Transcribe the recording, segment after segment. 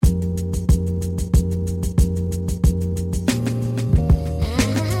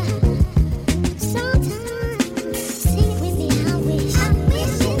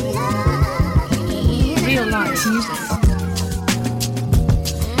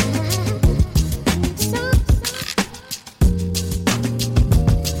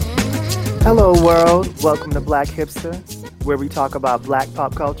world. Welcome to Black Hipster, where we talk about black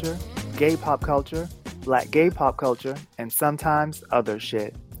pop culture, gay pop culture, black gay pop culture, and sometimes other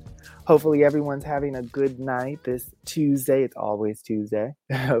shit. Hopefully everyone's having a good night this Tuesday. It's always Tuesday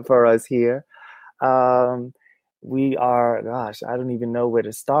for us here. Um, we are, gosh, I don't even know where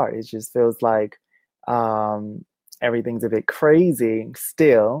to start. It just feels like everything's a bit crazy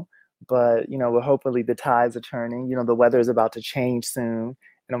still, but hopefully the tides are turning. The weather is about to change soon,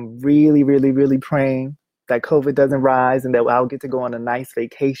 and I'm really, really, really praying that COVID doesn't rise and that I'll get to go on a nice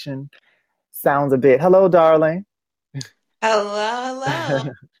vacation. Sounds a bit, hello, darling. Hello,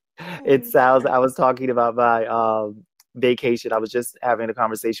 hello. It sounds, I was talking about my vacation. I was just having a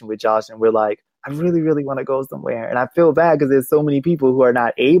conversation with Josh, and we're like, I really, really want to go somewhere. And I feel bad because there's so many people who are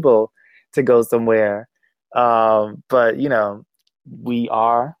not able to go somewhere. But, we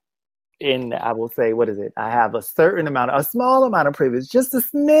are in, I will say, what is it? I have a small amount of privilege, just a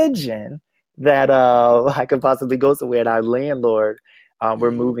smidgen that I could possibly go somewhere. And our landlord, we're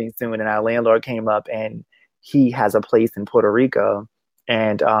moving soon, and our landlord came up and he has a place in Puerto Rico.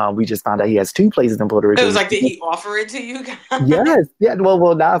 And we just found out he has two places in Puerto Rico. It was like, did he offer it to you guys? Yes, yeah.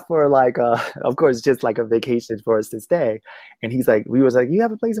 Well, not for like, of course, just like a vacation for us to stay. And he's like, we was like, you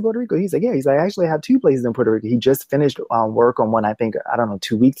have a place in Puerto Rico? He's like, yeah. He's like, I actually have two places in Puerto Rico. He just finished work on one, I think, I don't know,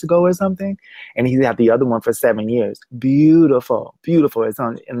 2 weeks ago or something. And he had the other one for 7 years. Beautiful, beautiful. It's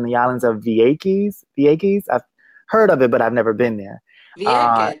in the islands of Vieques. Vieques. I've heard of it, but I've never been there.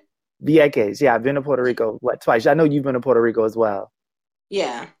 Vieques. Vieques. Yeah, I've been to Puerto Rico twice. I know you've been to Puerto Rico as well.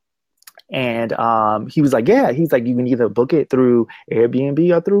 Yeah. And he was like, yeah, he's like, you can either book it through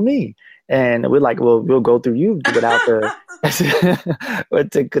Airbnb or through me. And we're like, well, we'll go through you without the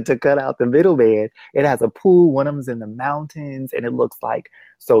to cut out the middleman. It has a pool. One of them's in the mountains, and it looks like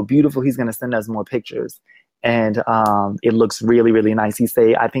so beautiful. He's gonna send us more pictures, and it looks really, really nice.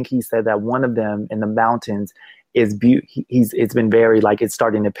 I think he said that one of them in the mountains is it's been very like it's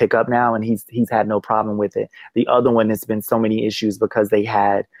starting to pick up now, and he's had no problem with it. The other one, has been so many issues because they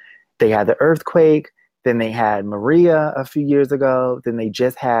had the earthquake, then they had Maria a few years ago, then they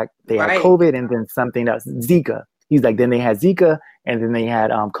had COVID, and then something else, Zika. He's like, then they had Zika, and then they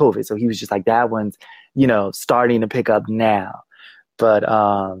had COVID. So he was just like, that one's starting to pick up now. But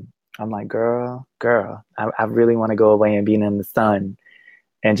I'm like, girl, I really want to go away and be in the sun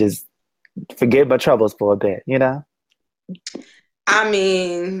and just forget my troubles for a bit, I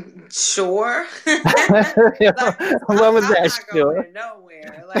mean, sure. What was that? I'm not going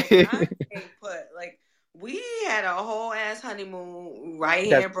nowhere. Like, I can't we had a whole ass honeymoon right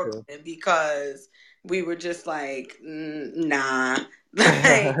here in Brooklyn because we were just like, nah.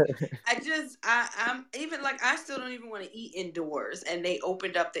 Like, I'm even like, I still don't even want to eat indoors. And they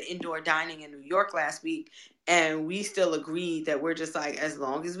opened up the indoor dining in New York last week. And we still agreed that we're just like, as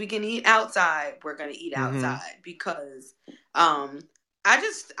long as we can eat outside, we're going to eat outside because,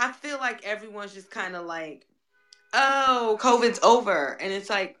 I feel like everyone's just kind of like, oh, COVID's over. And it's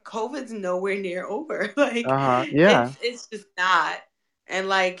like, COVID's nowhere near over. Like, yeah. It's just not. And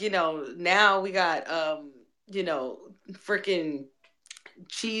like, now we got, freaking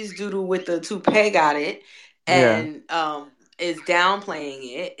cheese doodle with the toupee got it and is downplaying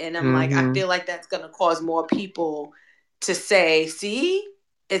it. And I'm like, I feel like that's going to cause more people to say, see,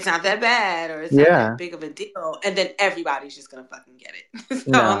 it's not that bad or it's not that big of a deal. And then everybody's just going to fucking get it.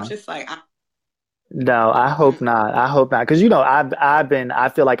 So I'm just like, no, I hope not. I hope not. Because, I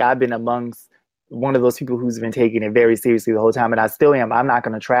feel like I've been amongst one of those people who's been taking it very seriously the whole time. And I still am. I'm not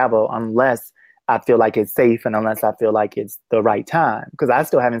going to travel unless I feel like it's safe and unless I feel like it's the right time. Because I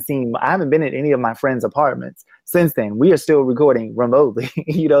haven't been in any of my friends' apartments since then. We are still recording remotely,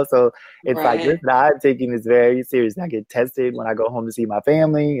 so it's like, listen, I'm taking this very seriously. I get tested when I go home to see my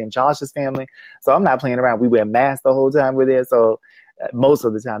family and Josh's family. So I'm not playing around. We wear masks the whole time we're there. So most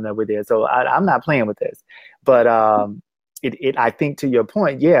of the time that we're there. So I'm not playing with this. But I think to your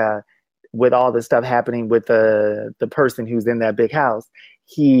point, with all the stuff happening with the person who's in that big house,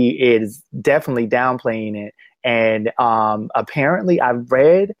 he is definitely downplaying it. And apparently I've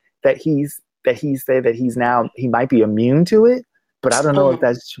read that he said that he might be immune to it, but I don't know if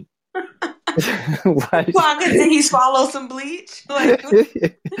that's true. Why did he swallow some bleach? Like,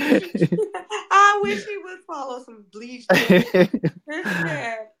 I wish he would swallow some bleach. This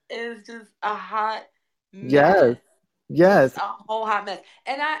man is just a hot mess. Yes. Just a whole hot mess.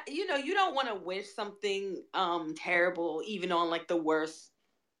 And you don't want to wish something terrible even on like the worst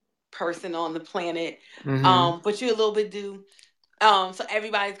person on the planet. But you a little bit do. So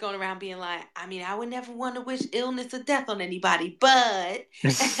everybody's going around being like, I mean, I would never want to wish illness or death on anybody, but,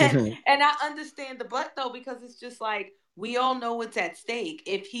 and I understand the but though, because it's just like, we all know what's at stake.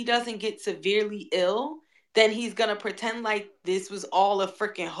 If he doesn't get severely ill, then he's gonna pretend like this was all a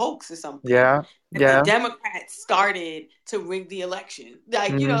freaking hoax or something. Yeah. And the Yeah. Democrats started to rig the election.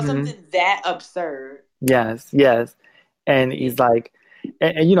 Like, Hmm. something that absurd. Yes. Yes. And Yeah. he's like,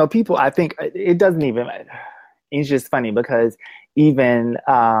 and people, I think it doesn't even, it's just funny because even,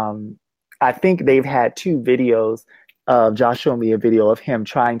 I think they've had two videos of Josh showing me a video of him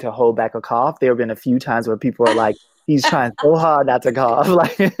trying to hold back a cough. There have been a few times where people are like, he's trying so hard not to cough.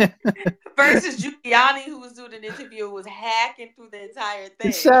 Like, Versus Giuliani, who was doing an interview, was hacking through the entire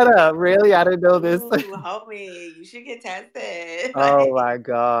thing. shut up. Really? I didn't know this. Ooh, homie, you should get tested. Oh my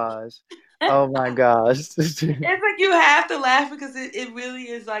gosh. Oh my gosh. It's like you have to laugh because it really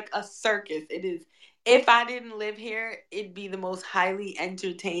is like a circus. It is. If I didn't live here, it'd be the most highly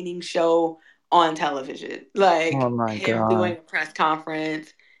entertaining show on television. Oh Like my him doing God. a press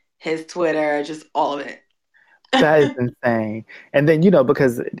conference, his Twitter, just all of it. That is insane. And then,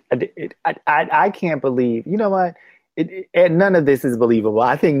 because I can't believe, you know what? And none of this is believable.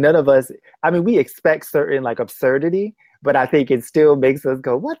 I think none of us, I mean, we expect certain like absurdity, but I think it still makes us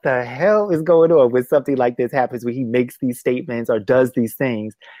go, what the hell is going on when something like this happens, when he makes these statements or does these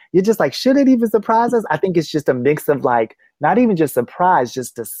things? You're just like, should it even surprise us? I think it's just a mix of like, not even just surprise,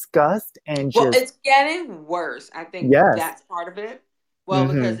 just disgust and Well, just, it's getting worse. I think yes. that's part of it. Well,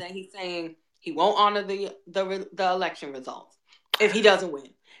 because Hmm. then he's saying he won't honor the election results if he doesn't win.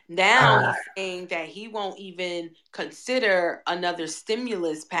 Now Ah, he's saying that he won't even consider another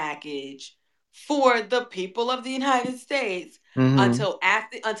stimulus package for the people of the United States hmm. until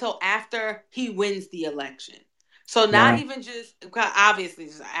after he wins the election. So not Wow. even just obviously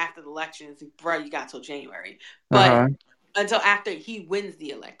just after the elections, bro, you got till January, but Uh-huh. until after he wins the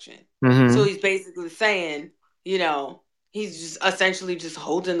election. So Hmm. he's basically saying, you know, he's just essentially just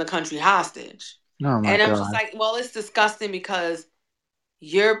holding the country hostage. Oh my And I'm just God. like, well, it's disgusting because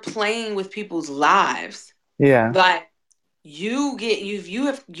you're playing with people's lives. Yeah. Like you get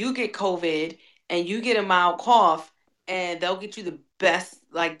COVID and you get a mild cough and they'll get you the best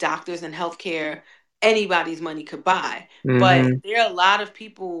like doctors and healthcare anybody's money could buy. But Hmm. there are a lot of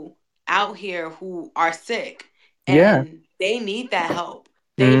people out here who are sick Yeah. and they need that help.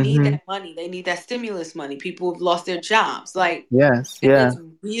 They need Hmm. that money. They need that stimulus money. People have lost their jobs. Like, Yes. and Yeah. it's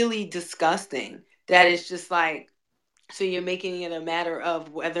really disgusting that it's just like, so you're making it a matter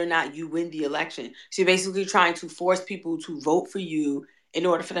of whether or not you win the election. So you're basically trying to force people to vote for you in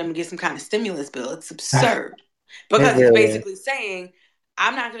order for them to get some kind of stimulus bill. It's absurd It because he's really is. basically saying,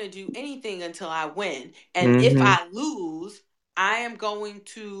 I'm not going to do anything until I win. And if Hmm. I lose, I am going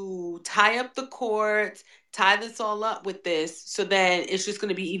to tie up the courts, tie this all up with this. So then it's just going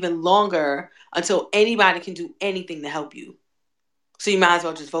to be even longer until anybody can do anything to help you. So you might as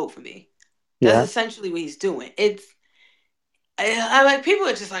well just vote for me. That's Yeah. essentially what he's doing. I like people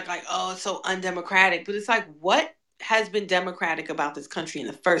are just like, oh, it's so undemocratic. But it's like, what has been democratic about this country in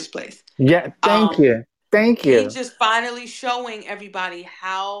the first place? Yeah. Thank Um, you. Thank he's you. just finally showing everybody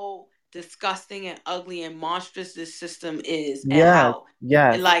how disgusting and ugly and monstrous this system is, and Yes. how, and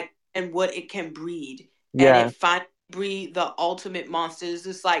Yes. like, and what it can breed, and it Yes. finally breed the ultimate monsters.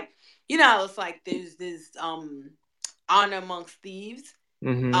 It's like, it's like there's this honor amongst thieves,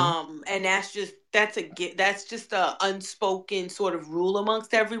 Hmm. and that's just a unspoken sort of rule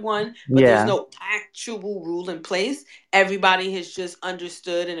amongst everyone, but there's Yeah. no actual rule in place. Everybody has just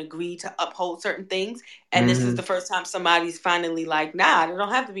understood and agreed to uphold certain things, and this is Hmm. the first time somebody's finally like, nah, there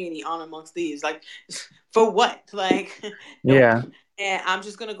don't have to be any honor amongst thieves. Like, for what? Like, nope. Yeah. And I'm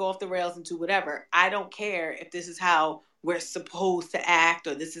just gonna go off the rails and do whatever. I don't care if this is how we're supposed to act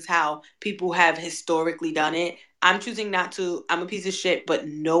or this is how people have historically done it. I'm choosing not to. I'm a piece of shit, but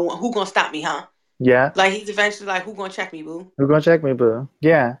no one who gonna stop me, huh? Yeah. Like he's eventually like, who gonna check me, boo? Who's gonna check me, boo?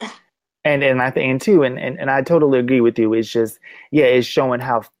 Yeah. And I think and too, and I totally agree with you. It's just, yeah, it's showing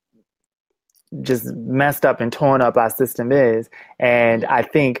how just messed up and torn up our system is. And Mm-hmm. I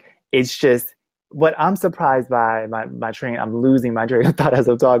think it's just what I'm surprised by my train, I'm losing my train of thought as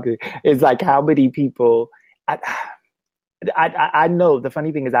I'm talking, is like how many people I, I know the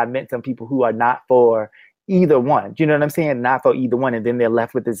funny thing is I've met some people who are not for either one. You know what I'm saying? Not for either one, and then they're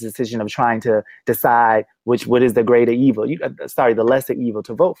left with this decision of trying to decide what is the greater evil. Sorry, the lesser evil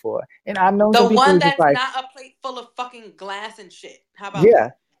to vote for. And I've known The some people one who just that's like, not a plate full of fucking glass and shit. How about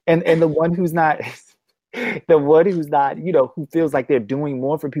yeah, that? and the one who's not, the one who's not, who feels like they're doing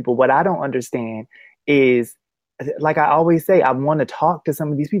more for people. What I don't understand is, like I always say, I want to talk to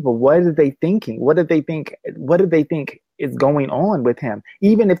some of these people. What are they thinking? What do they think? What do they think is going on with him?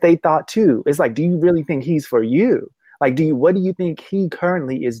 Even if they thought too, it's like, do you really think he's for you? Like, what do you think he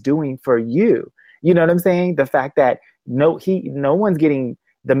currently is doing for you? You know what I'm saying? The fact that no one's getting,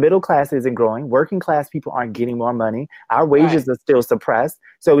 the middle class isn't growing. Working class people aren't getting more money. Our Right. wages are still suppressed.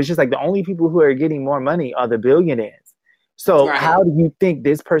 So it's just like the only people who are getting more money are the billionaires. So Right. how do you think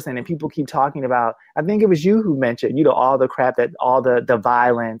this person, and people keep talking about, I think it was you who mentioned, all the crap, that all the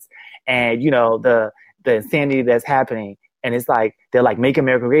violence and, the insanity that's happening. And it's like, they're like, make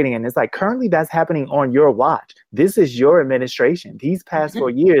America great again. And it's like, currently that's happening on your watch. This is your administration. These past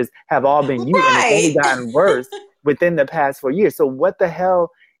 4 years have all been you, and it's only Right. gotten worse within the past 4 years. So what the hell?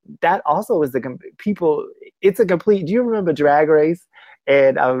 That also is people. It's a complete. Do you remember Drag Race?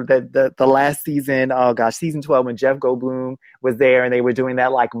 And the last season, oh gosh, season 12, when Jeff Goldblum was there and they were doing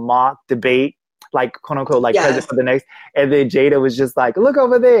that like mock debate, like quote unquote, like president Yes. for the next, and then Jada was just like, look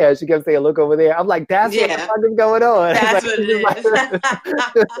over there. She kept saying, look over there. I'm like, that's what the Yeah. fuck is going on. That's Like, what it is.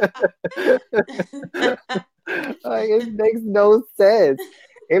 like, it makes no sense.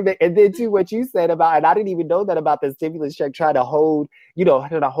 And then too, what you said about, and I didn't even know that about the stimulus check, trying to hold, trying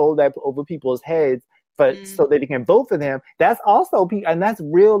to hold that over people's heads so that they can vote for them. That's also, and that's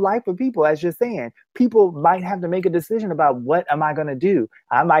real life for people. As you're saying, people might have to make a decision about, what am I going to do?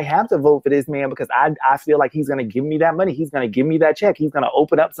 I might have to vote for this man because I feel like he's going to give me that money. He's going to give me that check. He's going to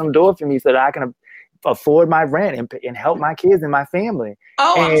open up some door for me so that I can afford my rent and help my kids and my family.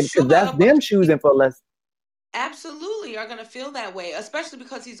 Oh, and I'm sure that's them choosing for less. Absolutely are going to feel that way, especially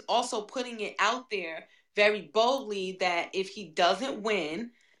because he's also putting it out there very boldly that if he doesn't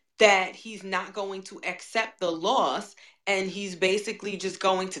win, that he's not going to accept the loss, and he's basically just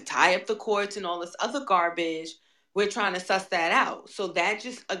going to tie up the courts and all this other garbage. We're trying to suss that out. So that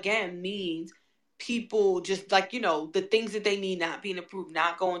just, again, means people just like, the things that they need not being approved,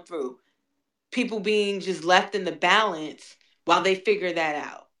 not going through, people being just left in the balance while they figure that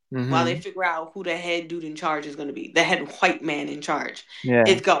out. While they figure out who the head dude in charge is going to be, the head white man in charge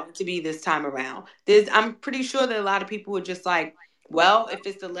is going to be this time around. I'm pretty sure that a lot of people are just like, well, if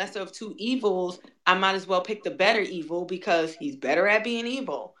it's the lesser of two evils, I might as well pick the better evil because he's better at being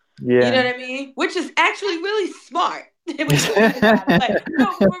evil. Yeah. You know what I mean? Which is actually really smart. No,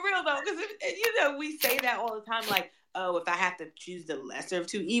 for real though, because we say that all the time, like, oh, if I have to choose the lesser of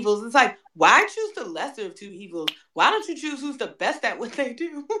two evils, it's like, why choose the lesser of two evils? Why don't you choose who's the best at what they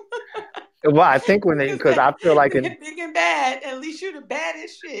do? Well, I think because I feel like big and bad, at least you're the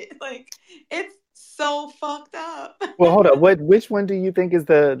baddest shit. Like, it's so fucked up. Well, hold up. Which one do you think is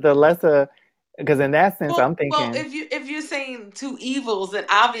the lesser? Because in that sense, I'm thinking. Well, if you're saying two evils, then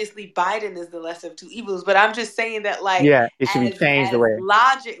obviously Biden is the lesser of two evils. But I'm just saying that, like, it should be changed away.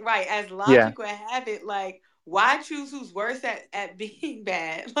 Logic, right? As logic would have it, like, why choose who's worse at being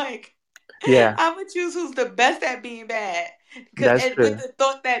bad? Like, I would choose who's the best at being bad. That's true. With the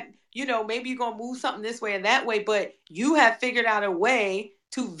thought that, maybe you're going to move something this way and that way, but you have figured out a way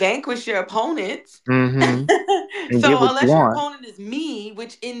to vanquish your opponents. Mm-hmm. So unless your opponent is me,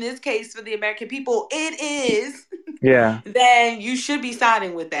 which in this case for the American people, it is, then you should be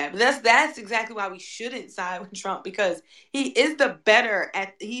siding with that. But that's exactly why we shouldn't side with Trump, because he is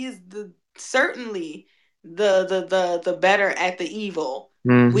certainly the better at the evil.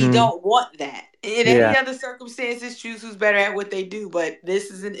 Mm-hmm. We don't want that. In any other circumstances, choose who's better at what they do. But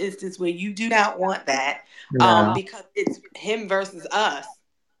this is an instance where you do not want that, because it's him versus us.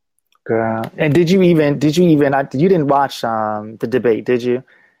 Girl, and did you even? You didn't watch the debate, did you?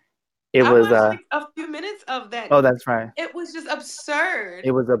 I watched like a few minutes of that. Oh, that's right. It was just absurd.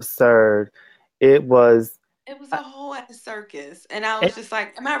 It was absurd. It was a whole ass circus, and I was just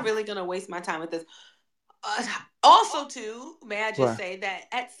like, "Am I really gonna waste my time with this?" Also, too, may I just say that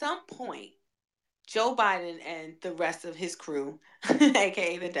at some point, Joe Biden and the rest of his crew,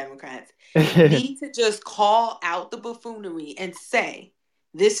 aka the Democrats, need to just call out the buffoonery and say,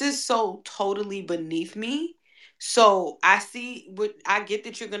 this is so totally beneath me. So I get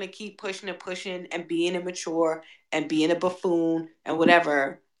that you're going to keep pushing and being immature and being a buffoon and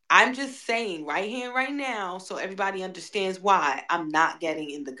whatever. I'm just saying right here and right now, so everybody understands why I'm not getting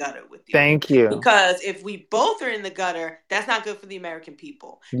in the gutter with you. Thank you. Because if we both are in the gutter, that's not good for the American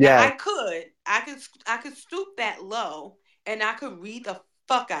people. Yeah. Now, I could stoop that low and I could read the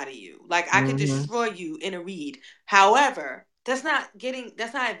fuck out of you. Like, I could destroy you in a read. However, that's not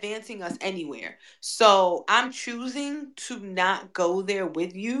advancing us anywhere. So I'm choosing to not go there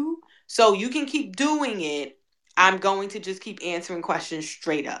with you. So you can keep doing it. I'm going to just keep answering questions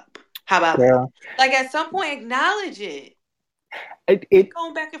straight up. How about that? Like, at some point, acknowledge it.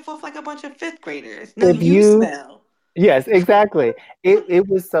 Going back and forth like a bunch of fifth graders. No, you smell. Yes, exactly. It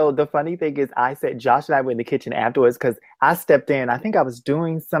was so, the funny thing is, Josh and I were in the kitchen afterwards because I stepped in. I think I was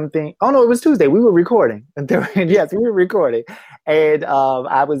doing something. Oh no, it was Tuesday. We were recording. Yes, we were recording. And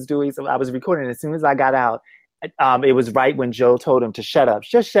I was recording. As soon as I got out, It was right when Joe told him to shut up,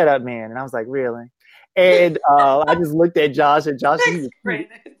 just shut up, man. And I was like, really? And I just looked at Josh, and Josh, Thanks, Brandon.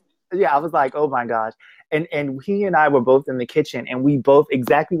 yeah, I was like, oh my gosh. And he and I were both in the kitchen, and we both,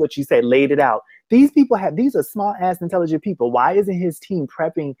 exactly what you said, laid it out. These are smart ass intelligent people. Why isn't his team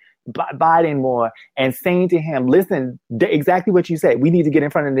prepping Biden more and saying to him, listen, exactly what you said. We need to get in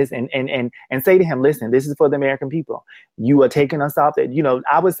front of this and say to him, listen, this is for the American people. You are taking us off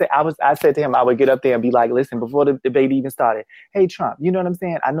that, I said to him, I would get up there and be like, listen, before the debate even started, hey, Trump, you know what I'm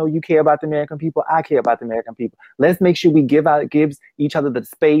saying? I know you care about the American people. I care about the American people. Let's make sure we gives each other the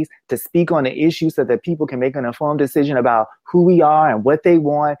space to speak on the issue so that people can make an informed decision about who we are and what they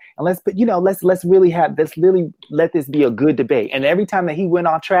want. And let's really let this be a good debate. And every time that he went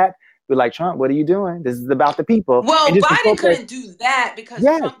off track, we're like, Trump, what are you doing? This is about the people. Well, Biden couldn't do that because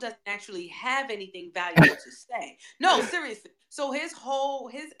Trump doesn't actually have anything valuable to say. No, seriously. So his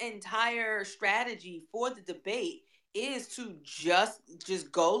entire strategy for the debate is to just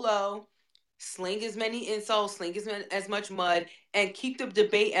go low, sling as many insults, sling as much mud, and keep the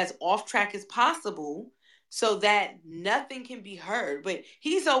debate as off track as possible so that nothing can be heard. But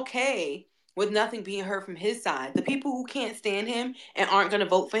he's okay with nothing being heard from his side. The people who can't stand him and aren't going to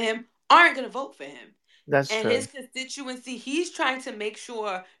vote for him aren't going to vote for him. That's true. His constituency, he's trying to make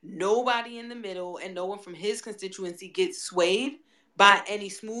sure nobody in the middle and no one from his constituency gets swayed by any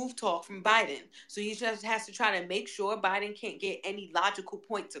smooth talk from Biden. So he just has to try to make sure Biden can't get any logical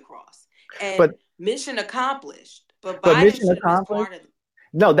points across. And mission accomplished. But Biden should have been part of it.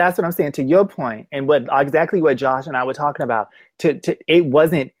 No, that's what I'm saying. To your point, and exactly what Josh and I were talking about. It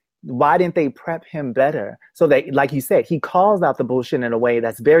wasn't. Why didn't they prep him better? So that, like you said, he calls out the bullshit in a way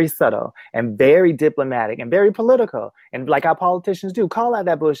that's very subtle and very diplomatic and very political. And like our politicians do, call out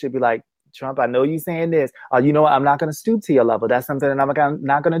that bullshit. Be like, Trump, I know you saying this. You know what? I'm not going to stoop to your level. That's something that I'm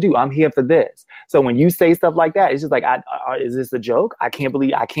not going to do. I'm here for this. So when you say stuff like that, it's just like, is this a joke? I can't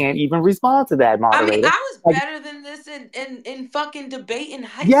believe I can't even respond to that, moderator. I mean, I was better than this in fucking debate in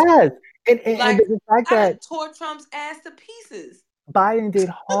high school. Yes. And the fact that tore Trump's ass to pieces. Biden did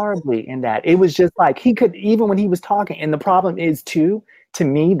horribly in that. It was just like he could, even when he was talking. And the problem is, too, to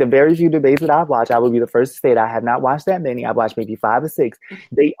me, the very few debates that I've watched, I will be the first to say that I have not watched that many. I've watched maybe 5 or 6.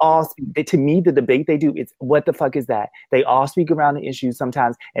 They all speak. To me, the debate they do, it's what the fuck is that? They all speak around the issues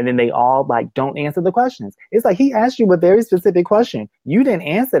sometimes, and then they all don't answer the questions. It's like he asked you a very specific question. You didn't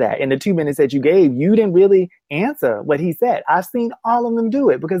answer that in the 2 minutes that you gave. You didn't really answer what he said. I've seen all of them do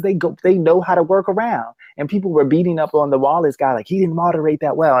it because they know how to work around. And people were beating up on the Wallace guy like he didn't moderate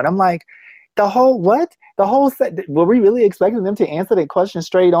that well. And I'm like, were we really expecting them to answer that question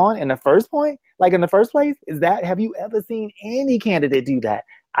straight on in the first point? Like in the first place? Have you ever seen any candidate do that?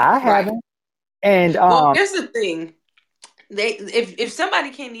 I haven't. And here's the thing. If somebody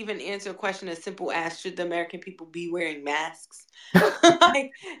can't even answer a question as simple as should the American people be wearing masks?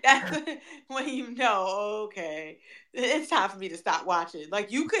 Like that's when you know, okay, it's time for me to stop watching.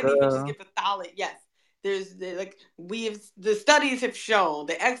 Like you couldn't even just give a solid yes. The studies have shown,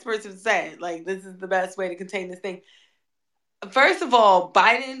 the experts have said, like, this is the best way to contain this thing. First of all,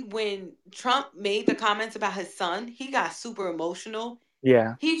 Biden, when Trump made the comments about his son, he got super emotional.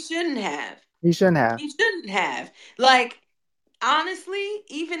 Yeah. He shouldn't have. Like, honestly,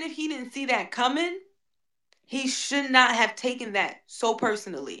 even if he didn't see that coming, he should not have taken that so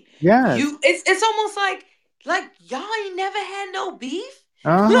personally. Yeah. It's almost like y'all ain't never had no beef.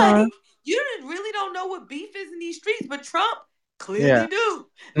 Uh-huh. Like, you really don't know what beef is in these streets, but Trump clearly do.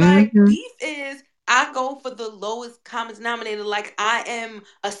 Like, beef is, I go for the lowest common denominator. Like, I am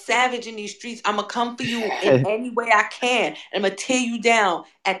a savage in these streets. I'm going to come for you in any way I can. And I'm going to tear you down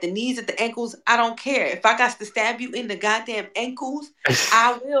at the knees, at the ankles. I don't care. If I got to stab you in the goddamn ankles,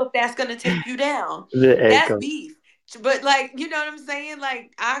 I will if that's going to take you down. That's beef. But, like, you know what I'm saying?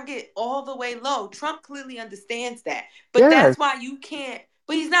 Like, I get all the way low. Trump clearly understands that. But that's why you can't.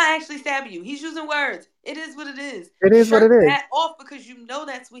 But he's not actually stabbing you. He's using words. It is what it is. It is what it is. That off because you know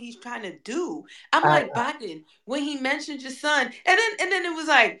that's what he's trying to do. I'm like, Biden, when he mentioned your son, and then it was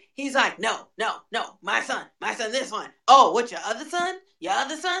like, he's like, no, my son, this one. Oh, what, your other son? Your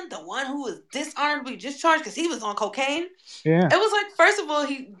other son? The one who was dishonorably discharged because he was on cocaine? Yeah. It was like, first of all,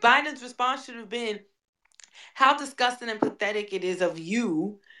 Biden's response should have been, how disgusting and pathetic it is of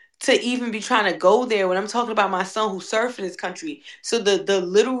you to even be trying to go there when I'm talking about my son who served for this country. So the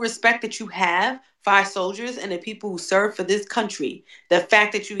little respect that you have for our soldiers and the people who serve for this country, the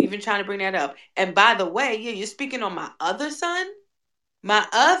fact that you even trying to bring that up. And by the way, you're speaking on my other son? My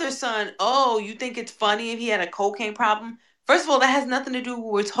other son, oh, you think it's funny if he had a cocaine problem? First of all, that has nothing to do with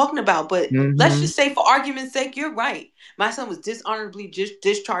what we're talking about. But let's Mm-hmm. just say, for argument's sake, you're right. My son was dishonorably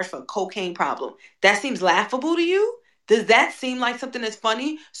discharged for a cocaine problem. That seems laughable to you? Does that seem like something that's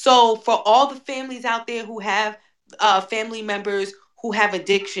funny? So, for all the families out there who have family members who have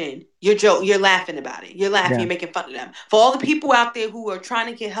addiction, you're laughing about it. You're laughing. Yeah. You're making fun of them. For all the people out there who are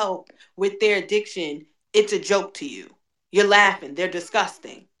trying to get help with their addiction, it's a joke to you. You're laughing. They're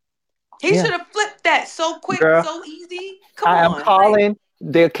disgusting. He Yeah. should have flipped that so quick, Girl, so easy. Come I am on, like, calling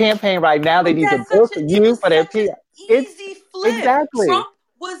their campaign right now. They but need to that's such book a. It you was for their such an PR. It's easy flip. exactly. Trump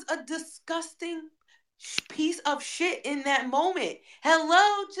was a disgusting piece of shit in that moment.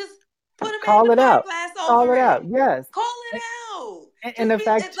 Hello, just put a Call it magnifying out. glass Call over it out. it. Yes. Call it out. And Just the be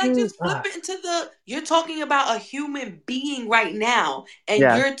fact like, too. just flip it into the. You're talking about a human being right now, and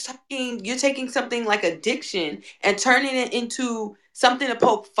Yes. you're taking something like addiction and turning it into something to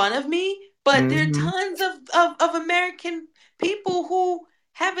poke fun of me. But there are Mm-hmm. tons of American people who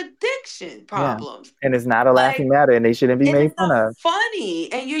have addiction Yeah. problems. And it's not a laughing Like, matter, and they shouldn't be and made it's fun not of.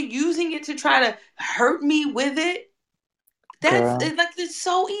 funny, and you're using it to try to hurt me with it. Girl. It's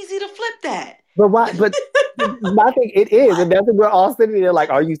so easy to flip that. But why? But my thing, it is, and that's what we're all sitting there like,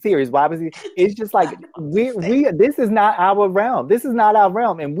 "Are you serious? Why was he?" It's just like we. This is not our realm. This is not our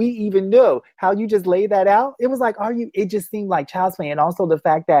realm, and we even know how you just laid that out. It was like, are you? It just seemed like child's play, and also the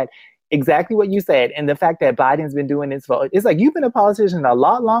fact that exactly what you said, and the fact that Biden's been doing this for. It's like you've been a politician a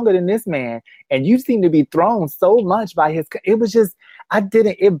lot longer than this man, and you seem to be thrown so much by his. It was just, I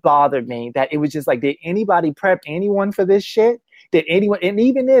didn't. It bothered me that it was just like, did anybody prep anyone for this shit? Did anyone, and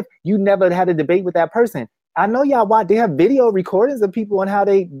even if you never had a debate with that person, I know y'all watch, they have video recordings of people and how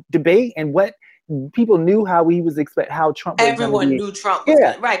they debate and what people knew how he was how Trump was going to Everyone be. knew Trump was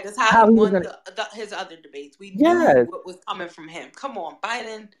Yeah, good. Right. That's how he how he was won going to, his other debates. We knew yes. what was coming from him. Come on,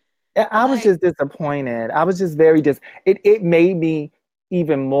 Biden. I was just disappointed. I was just very it made me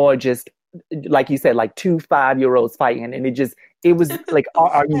even more just, like you said, like 2 5-year-olds fighting. And it was like,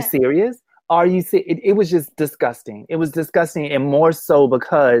 are you serious? Are you it was just disgusting. It was disgusting, and more so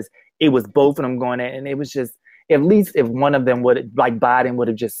because it was both of them going in, and it was just, at least if one of them would, like Biden, would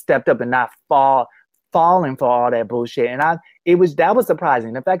have just stepped up and not falling for all that bullshit. And that was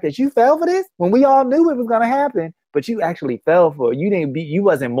surprising. The fact that you fell for this when we all knew it was gonna happen, but you actually fell for it. You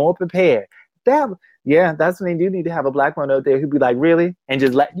wasn't more prepared. That's when they do need to have a black one out there who'd be like, really? And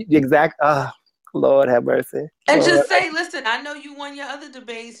just like Lord have mercy. And Lord. just say, listen, I know you won your other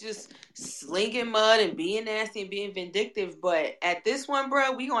debates just slinging mud and being nasty and being vindictive, but at this one,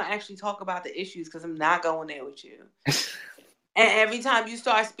 bro, we gonna actually talk about the issues because I'm not going there with you. And every time you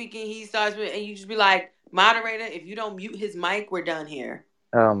start speaking, he starts with, and you just be like, moderator, if you don't mute his mic, we're done here.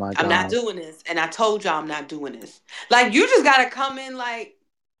 Oh my God. I'm not doing this. And I told y'all I'm not doing this. Like, you just gotta come in like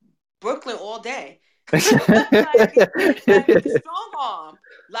Brooklyn all day. like strong arm.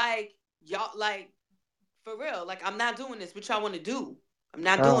 Like, y'all, like, for real. Like, I'm not doing this. What y'all want to do? I'm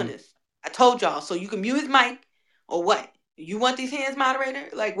not doing this. I told y'all. So you can mute his mic or what? You want these hands, moderator?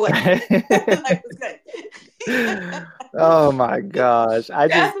 Like, what? Like, what's good? Oh my gosh.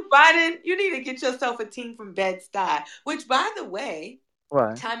 Biden, you need to get yourself a team from Bed-Stuy, which, by the way,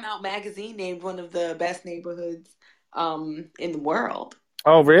 what? Time Out Magazine named one of the best neighborhoods in the world.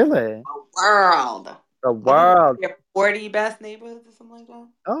 Oh, really? The world. 40 best neighborhoods or something like that.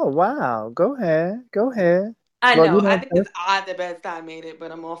 Oh, wow. Go ahead. I know. I think it's odd that Bed-Stuy made it,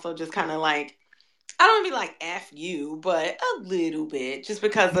 but I'm also just kind of like, I don't be like F you, but a little bit. Just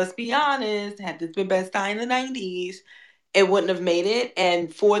because, let's be honest, had this been Bed-Stuy in the 90s, it wouldn't have made it.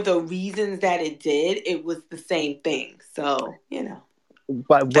 And for the reasons that it did, it was the same thing. So,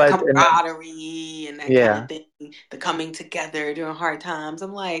 But the camaraderie and that kind of thing, the coming together during hard times.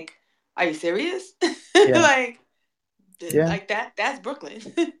 I'm like, are you serious? Like that's Brooklyn.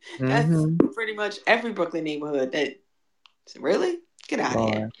 That's pretty much every Brooklyn neighborhood. Really, get out of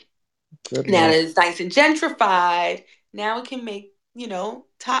here. Now that it's nice and gentrified, now it can make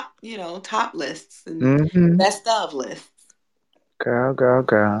top lists and best of lists. Girl.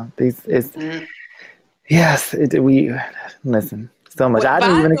 Yes, we listen so much. I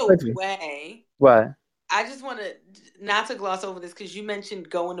didn't even expect you. What? I just want to not to gloss over this because you mentioned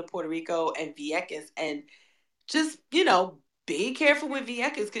going to Puerto Rico and Vieques, and just be careful with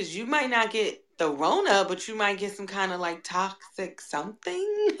Vieques because you might not get the Rona, but you might get some kind of like toxic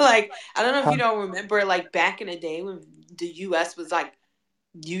something. Like, I don't know if you don't remember, like back in the day when the U.S. was like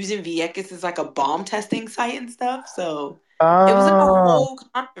using Vieques as like a bomb testing site and stuff. So it was like a whole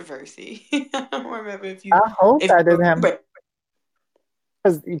controversy. I don't remember if you. I hope that doesn't happen.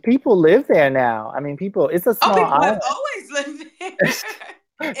 Because people live there now. I mean, it's a small people island. have always lived there.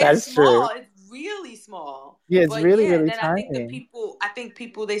 That's small. True. It's really small. Yeah, it's But really, yeah, and really then tiny. I think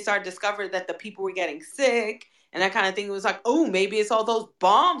people they started discovering that the people were getting sick and that kind of thing. It was like, oh, maybe it's all those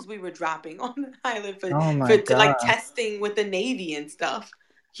bombs we were dropping on the island Oh my for like God. testing with the Navy and stuff.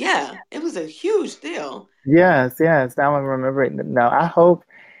 Yeah, it was a huge deal. Yes, yes. Now I'm remembering. No, I hope.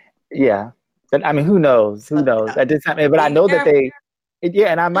 Yeah, but I mean, who knows? Who But knows yeah, at this time? But I be know that careful. yeah,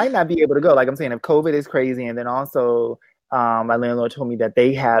 and I might not be able to go. Like I'm saying, if COVID is crazy, and then also, my landlord told me that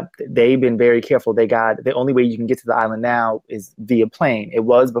they've been very careful. They got the only way you can get to the island now is via plane. It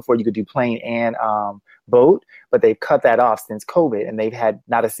was before you could do plane and boat, but they've cut that off since COVID, and they've had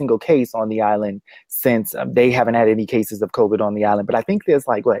not a single case on the island since. They haven't had any cases of COVID on the island. But I think there's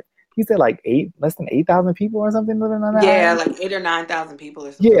like what he said, like less than 8,000 people or something living on that Yeah, island. like 8 or 9 thousand people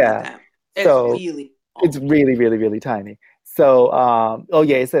or something like Yeah. that. It's So really it's small. really, really, really tiny. So, oh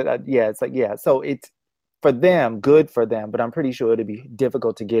yeah, it said, yeah, it's like, yeah. So it's for them, good for them, but I'm pretty sure it'd be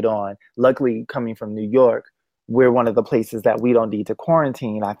difficult to get on. Luckily, coming from New York, we're one of the places that we don't need to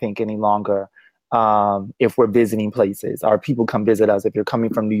quarantine, I think, any longer. If we're visiting places, or people come visit us, if you're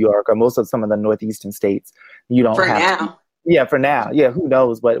coming from New York or most of some of the northeastern states, you don't For have to. now. Yeah, for now. Yeah, who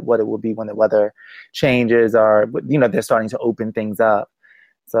knows what it will be when the weather changes, or they're starting to open things up.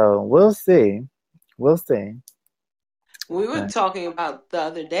 So we'll see. We'll see. We were But, talking about the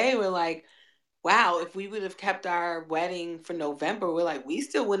other day, we're like, wow, if we would have kept our wedding for November, we're like, we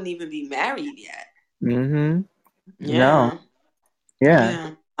still wouldn't even be married yet. mm-hmm. No. Yeah. Yeah.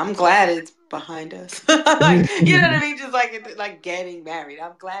 Yeah. I'm glad it's behind us. Like, you know what I mean? Just like getting married.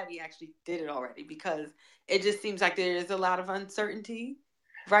 I'm glad we actually did it already because it just seems like there is a lot of uncertainty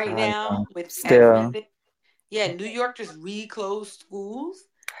right I know. now with Still, everything. Yeah, New York just reclosed schools.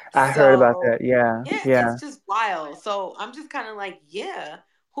 I heard about So, that. Yeah. yeah, Yeah. it's just wild. So, I'm just kind of like, yeah,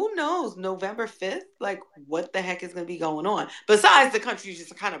 who knows November 5th? Like, what the heck is going to be going on? Besides, the country's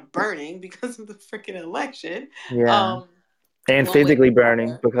just kind of burning because of the freaking election. Yeah. Um, And one way physically or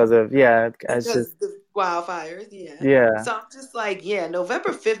burning another because of, yeah, it's because just, the wildfires, yeah. yeah. So I'm just like, yeah,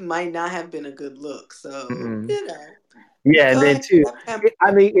 November 5th might not have been a good look. So, Mm-mm. you Yeah. And go then ahead too, and temper.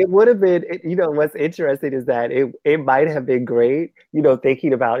 I mean, it would have been, what's interesting is that it might have been great,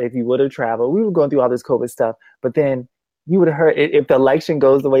 thinking about if you would have traveled. We were going through all this COVID stuff, but then you would have heard if the election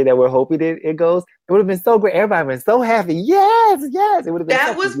goes the way that we're hoping it goes, it would have been so great. Everybody would have been so happy. Yes, yes. It would have been That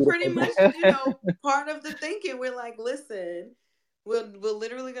such a was pretty beautiful much, day. part of the thinking. We're like, listen, we're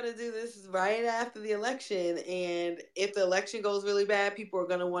literally gonna do this right after the election, and if the election goes really bad, people are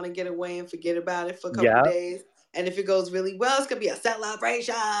gonna want to get away and forget about it for a couple Yeah, days. And if it goes really well, it's gonna be a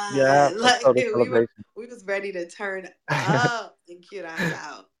celebration. yeah, a Like total celebration. we was ready to turn up and cute us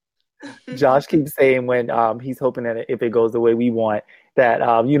out. Josh keeps saying when he's hoping that if it goes the way we want, that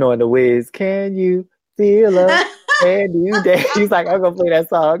in the Wiz, can you feel a brand new day? He's like, I'm gonna play that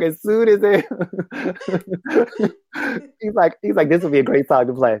song as soon as it. he's like, this would be a great song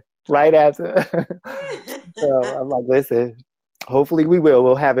to play right after. So I'm like, listen, hopefully we will.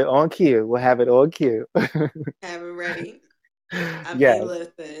 We'll have it on cue. We'll have it on cue. Have it ready. I mean, Yes.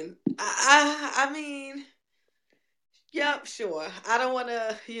 listen. I mean, yep, sure. I don't want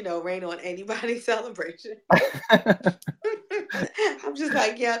to, rain on anybody's celebration. I'm just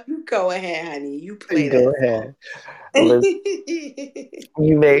like, yeah, you go ahead, honey. You play Go that song. ahead. Listen,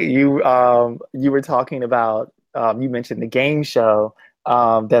 you were talking about you mentioned the game show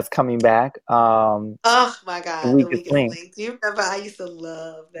that's coming back. Oh my The God, The Weakest Weakest Link. Link. Do you remember I used to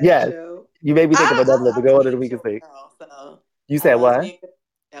love that Yes, show? you made me think of another one, but I'm a go on to the game Weakest show Link. girl, so You I said love what? me a good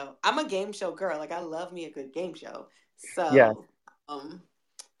show. I'm a game show girl. Like I love me a good game show. Yes. So, um,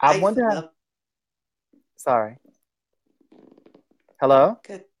 I I used to wonder. love. Sorry. Hello.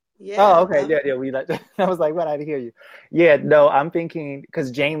 Good. Oh, Yeah, okay. Yeah, yeah. I was like, what? I didn't hear you. Yeah, no. I'm thinking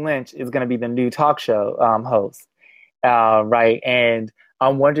because Jane Lynch is going to be the new talk show host, right? And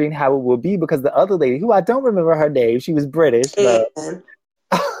I'm wondering how it will be because the other lady, who I don't remember her name, she was British. and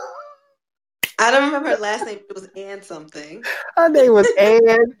I don't remember her last name. It was Ann something. Her name was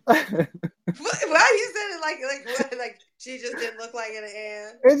Anne. Why you said it like what? Like she just didn't look like an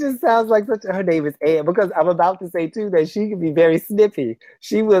Ann? It just sounds like such. Her name is Anne because I'm about to say too that she can be very snippy.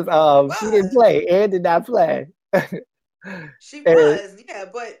 She didn't Was. play. Anne did not play. She And, was, yeah,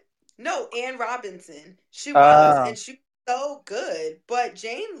 but no, Ann Robinson. She was, uh, and she was so good. But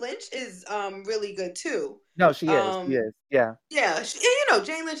Jane Lynch is really good too. no, she is. She Um, is. Yeah. yeah,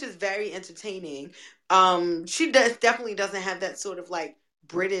 Jane Lynch is very entertaining. She definitely doesn't have that sort of like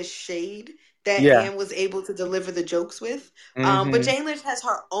British shade that Yeah. Anne was able to deliver the jokes with. But Hmm. Jane Lynch has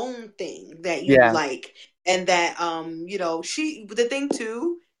her own thing that you Yeah. like, and that she the thing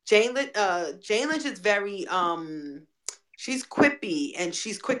too. Jane Lynch is very she's quippy and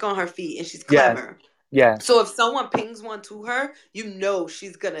she's quick on her feet and she's Yes. clever. Yes. So if someone pings one to her, you know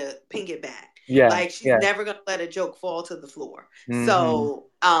she's gonna ping it back. Yes. Like she's Yes. never gonna let a joke fall to the floor. Mm-hmm. So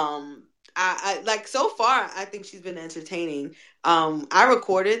I like so far I think she's been entertaining. I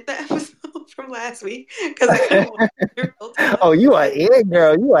recorded the episode from last week because I couldn't watch it in real time. Oh, you are in,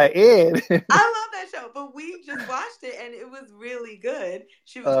 girl. You are in. I love that show, but we just watched it and it was really good.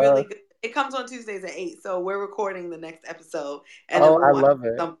 She was uh, really good. It comes on Tuesdays at 8, so we're recording the next episode and then oh, we'll I watch love it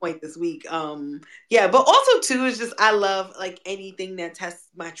it. at some point this week. Yeah, but also too is just I love like anything that tests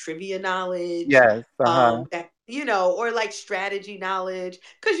my trivia knowledge. Yes. Uh-huh. That or like strategy knowledge.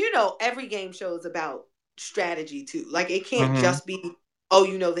 Cause every game show is about strategy too. Like it can't Mm-hmm. just be oh,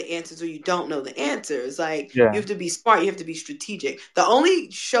 you know the answers or you don't know the answers. Like you Yeah. have to be smart, you have to be strategic. The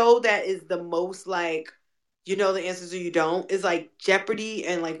only show that is the most like you know the answers or you don't is like Jeopardy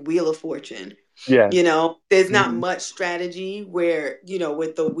and like Wheel of Fortune. Yes. There's not Mm-hmm. much strategy where,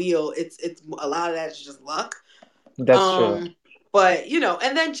 with the wheel, it's a lot of that is just luck. That's true. But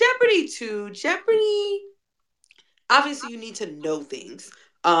and then Jeopardy too. Jeopardy, obviously you need to know things.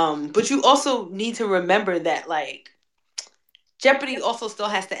 But you also need to remember that like Jeopardy also still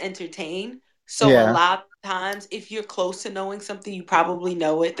has to entertain. So a Yeah. lot of times, if you're close to knowing something, you probably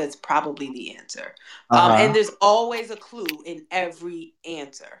know it. That's probably the answer. Uh-huh. And there's always a clue in every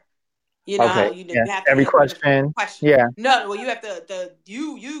answer. You know how Okay. you Yeah. have to Every answer the question. question. Yeah. No, well, you have to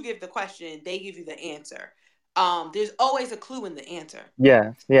you give the question, they give you the answer. There's always a clue in the answer.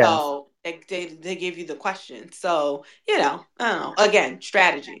 Yes. Yes. So they give you the question. So I don't know. Again,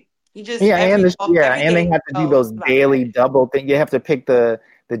 strategy. You just Yeah, every and they game have to do show is those about daily strategy. double thing. You have to pick the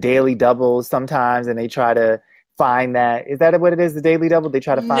daily doubles sometimes, and they try to find that. Is that what it is? The daily double? They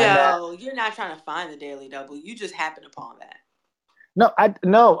try to find that. No, you're not trying to find the daily double. You just happen upon that. No.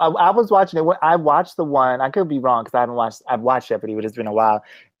 I was watching it. I watched the one. I could be wrong because I haven't watched. I've watched Jeopardy, but it's been a while.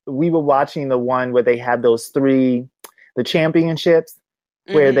 We were watching the one where they had those three, the championships,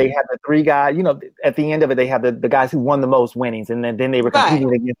 where they Mm-hmm. had the three guys. At the end of it, they had the guys who won the most winnings, and then they were Right.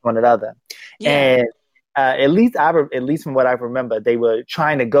 competing against one another. Yeah. And at least from what I remember, they were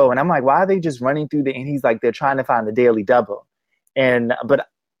trying to go, and I'm like, why are they just running through and he's like, they're trying to find the daily double, but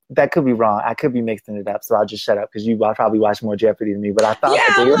that could be wrong. I could be mixing it up, so I'll just shut up because you probably watch more Jeopardy than me. But I Yeah, thought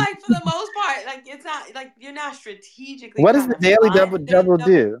that they I'm were. like for the most part, like it's not like you're not strategically What does trying the to daily find double the daily double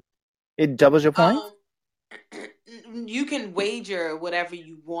double. do? It doubles your points. You can wager whatever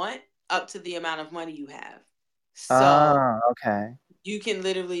you want up to the amount of money you have. So Ah, okay, you can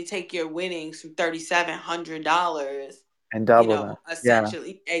literally take your winnings from $3,700, and double them. Yeah,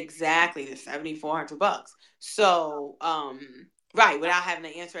 essentially exactly the $7,400. So, right, without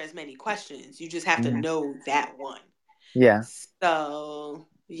having to answer as many questions, you just have to mhm. know that one. Yeah. So,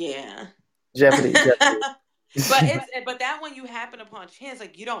 yeah. Jeopardy. But that one you happen upon chance,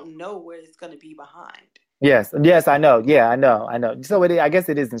 like you don't know where it's gonna be behind. Yes, I know. Yeah, I know. So I guess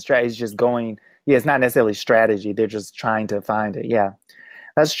it isn't strategy. It's just going. Yeah, it's not necessarily strategy. They're just trying to find it. Yeah,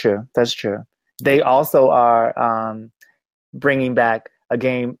 that's true. That's true. They also are bringing back a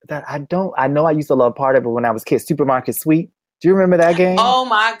game that I don't. I know I used to love part of it when I was a kid. Supermarket Sweep. Do you remember that game? Oh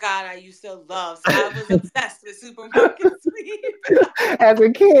my God, I used to love. So I was obsessed with Supermarket Sweep. As a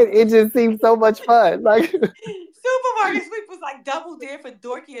kid, it just seemed so much fun. Like Supermarket Sweep was like Double Dare for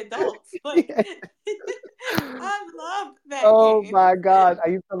dorky adults. Like I loved that oh game. my God. I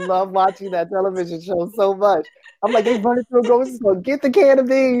used to love watching that television show so much. I'm like, they running through a grocery store, get the can of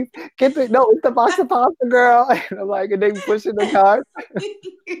beans, no, it's the box of pasta, girl. And I'm like, and they pushing the cart.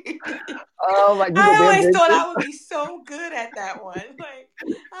 Oh my, I they're always thought bringing. I would be so good at that one. Like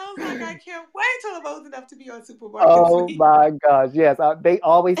I was like, I can't wait till I'm old enough to be on Supermarket Oh Sweep. my gosh, yes. They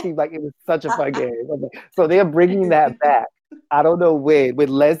always seem like it was such a fun game. Okay. So they're bringing that back. I don't know when, with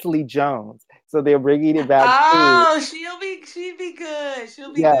Leslie Jones. So they're bringing it back too. Oh, she'd be good.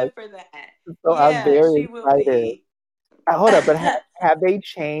 She'll be Yes. good for that. So I'm Yeah, very she will excited. be. Hold up, but have they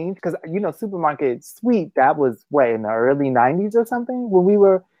changed? Because Supermarket Sweep, that was what, in the early '90s or something when we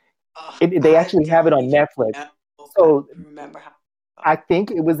were. They I actually have it don't on even Netflix. know. I So don't remember how. I think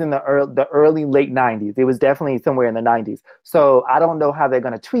it was in the early late '90s. It was definitely somewhere in the '90s. So I don't know how they're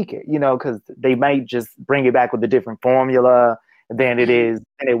going to tweak it, because they might just bring it back with a different formula than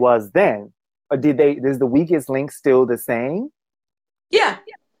it was then. Or is the weakest link still the same? Yeah,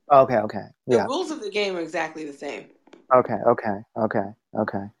 Okay. the Yeah. rules of the game are exactly the same. Okay.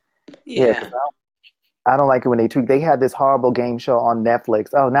 Yeah, Yeah. I don't like it when they tweak. They had this horrible game show on Netflix.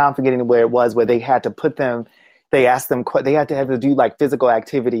 Oh, now I'm forgetting where it was, where they had to put them, they asked them, they had to have to do like physical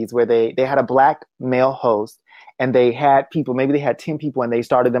activities where they had a black male host and they had people, maybe they had 10 people and they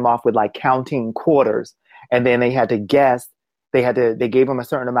started them off with like counting quarters. And then they had to guess they gave them a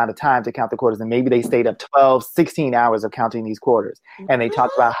certain amount of time to count the quarters, and maybe they stayed up 12, 16 hours of counting these quarters. And they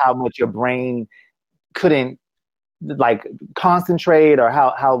talked about how much your brain couldn't like concentrate, or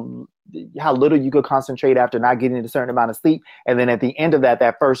how little you could concentrate after not getting a certain amount of sleep. And then at the end of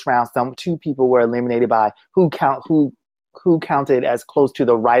that first round, two people were eliminated by who counted as close to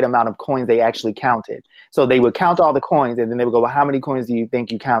the right amount of coins they actually counted. So they would count all the coins, and then they would go, well, how many coins do you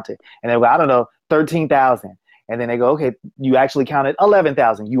think you counted? And they would go, I don't know, 13,000. And then they go, okay, you actually counted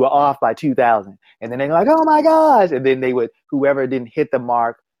 11,000. You were off by 2,000. And then they're like, oh my gosh. And then they would, whoever didn't hit the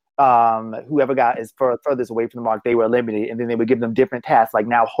mark, whoever got as furthest away from the mark, they were eliminated. And then they would give them different tasks, like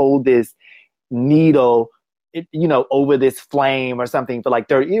now hold this needle, over this flame or something for like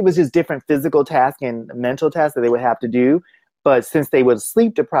 30. It was just different physical tasks and mental tasks that they would have to do. But since they were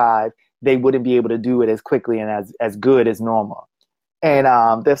sleep deprived, they wouldn't be able to do it as quickly and as good as normal. And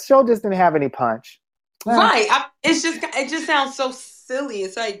the show just didn't have any punch. Right. It just sounds so silly.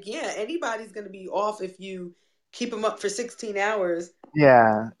 It's like, yeah, anybody's going to be off if you keep them up for 16 hours.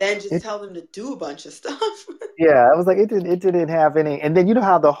 Yeah. Then just tell them to do a bunch of stuff. Yeah, I was like, it didn't have any. And then you know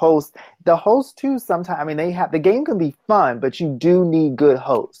how the host too, sometimes, I mean, the game can be fun, but you do need good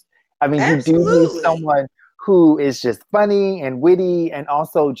hosts. I mean, Absolutely. You do need someone who is just funny and witty and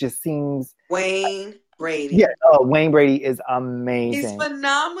also just seems... Wayne Brady. Yeah, Wayne Brady is amazing. He's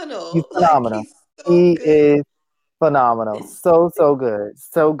phenomenal. He's phenomenal. Like, he's so good. Is phenomenal. So good.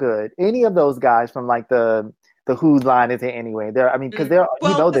 So good. Any of those guys from like the Whose Line Is It Anyway? Because they're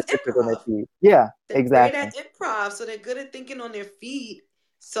that they're on their feet. Yeah, they're exactly. Great at improv, so they're good at thinking on their feet.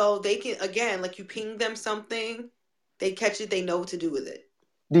 So they can, again, like you ping them something, they catch it, they know what to do with it.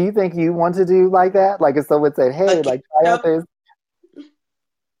 Do you think you want to do like that? Like if someone said, "Hey, like try out this,"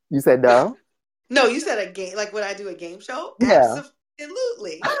 you said no. No, you said a game. Like would I do a game show? Yeah.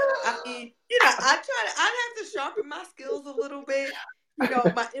 Absolutely. I mean, I'd have to sharpen my skills a little bit.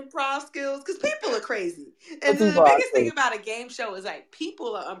 My improv skills, because people are crazy. And the biggest thing about a game show is like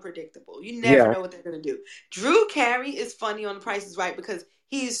people are unpredictable. You never know what they're going to do. Drew Carey is funny on The Price is Right because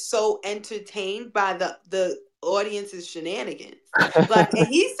he's so entertained by the audience's shenanigans. Like, and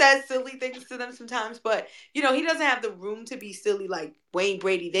he says silly things to them sometimes, but he doesn't have the room to be silly like Wayne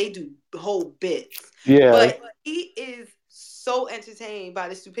Brady. They do whole bits. Yeah. But he is so entertained by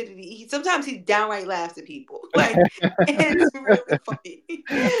the stupidity. Sometimes he downright laughs at people. Like, it's really funny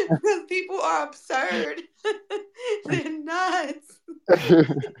because people are absurd. They're nuts.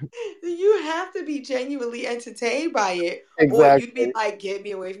 You have to be genuinely entertained by it, exactly. Or you'd be like, "Get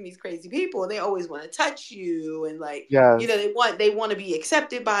me away from these crazy people." And they always want to touch you, and like, they want to be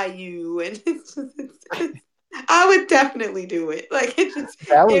accepted by you, and I would definitely do it. Like it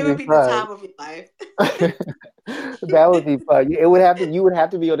would be the time of your life. That would be fun. You would have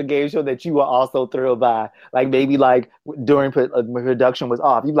to be on a game show that you were also thrilled by. Like maybe like during production was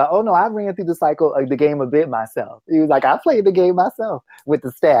off, you'd be like, "Oh no, I ran through the cycle of the game a bit myself." He was like, "I played the game myself with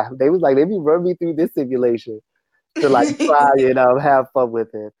the staff." They was like, "Let me run me through this simulation to like try, have fun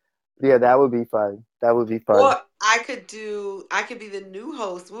with it." Yeah, that would be fun. That would be fun. Or I could be the new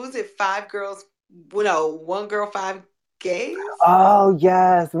host. What was it? 5 girls. 1 girl, 5 gays. Oh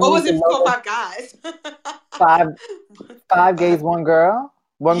yes. What was it called? 5 guys. 5 gays, 1 girl.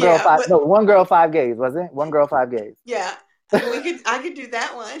 1 girl, 5. No, 1 girl, 5 gays. Was it 1 girl, 5 gays? Yeah, I could do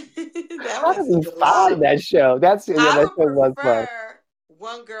that one. That was fun. That show. That show was fun.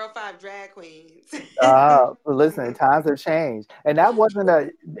 1 girl, 5 drag queens. Listen, times have changed, and that wasn't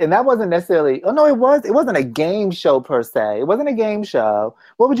necessarily. Oh no, it wasn't a game show per se. It wasn't a game show.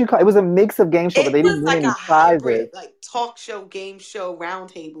 What would you call it? It was a mix of game show, but they didn't win any prizes. Like talk show, game show,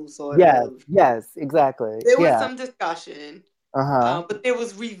 roundtable sort of. Yes, exactly. There was some discussion. But there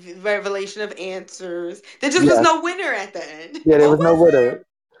was revelation of answers. There just was no winner at the end. Yeah, there was no winner.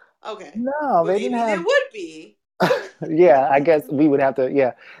 Okay. No, they didn't have. There would be. Yeah, I guess we would have to.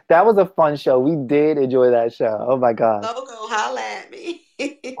 Yeah, that was a fun show. We did enjoy that show. Oh my god. Logo, holla at me.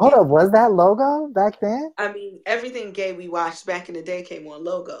 Hold up, was that Logo back then? I mean, everything gay we watched back in the day came on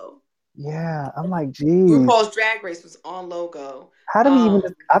Logo. Yeah, I'm like, geez. RuPaul's Drag Race was on Logo. How do we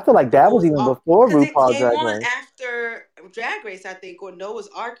even? I feel like that was even before RuPaul's Drag Race. After Drag Race, I think, or Noah's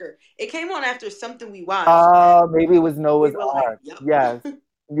Ark. It came on after something we watched. Oh, maybe it was Noah's Ark. Like,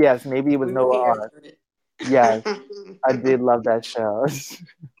 yes, maybe it was Noah's Ark. Yes, I did love that show.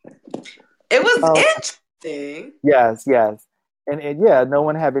 It was interesting. Yes. And no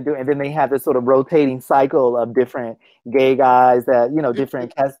one had been doing. And then they had this sort of rotating cycle of different gay guys that,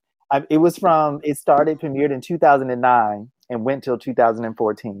 different casts. It premiered in 2009 and went till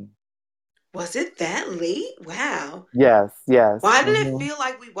 2014. Was it that late? Wow. Yes. Why did it feel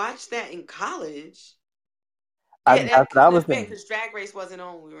like we watched that in college? Yeah, That's that what I couldn't was have been thinking. because Drag Race wasn't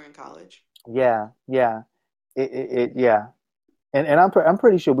on when we were in college. Yeah, yeah. Yeah. And I'm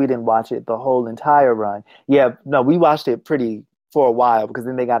pretty sure we didn't watch it the whole entire run. Yeah, no, we watched it pretty for a while because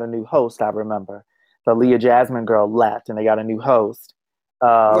then they got a new host, I remember. The Leah Jasmine girl left and they got a new host.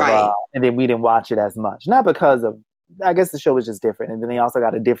 Right. And then we didn't watch it as much. Not because of, I guess the show was just different. And then they also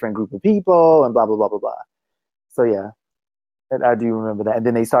got a different group of people and blah, blah, blah, blah, blah. So yeah, I do remember that. And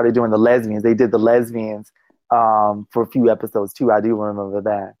then they started doing the lesbians. They did the lesbians for a few episodes too. I do remember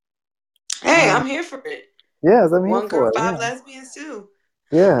that. Hey, Uh, I'm here for it. yes, I'm here One girl, for it. five Yeah. lesbians too.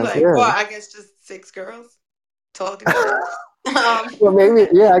 Yes, Like, well, yes. I guess just six girls talking together. Um, Well, maybe,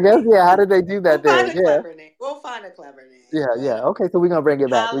 yeah, I guess, yeah. How did they do we'll that find then? a Yeah, clever name. We'll find a clever name, yeah, yeah. but Okay, so we're gonna bring it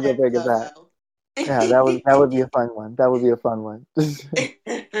back. I'll We're gonna let bring it back. Flo Yeah, that would be a fun one. That would be a fun one.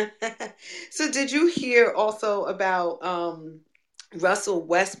 know. So, did you hear also about Russell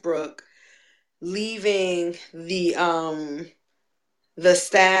Westbrook leaving the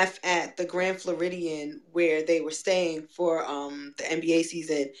staff at the Grand Floridian where they were staying for the NBA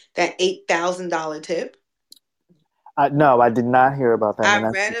season that $8,000 tip? No, I did not hear about that, and I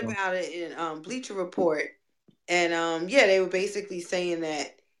that's read about it in Bleacher Report, and yeah, they were basically saying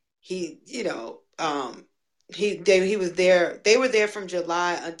that he, he was there. They were there from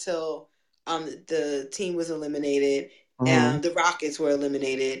July until the team was eliminated, hmm and the Rockets were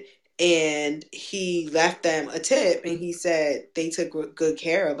eliminated, and he left them a tip, and he said they took good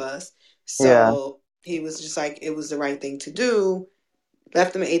care of us, yeah, so he was just like it was the right thing to do,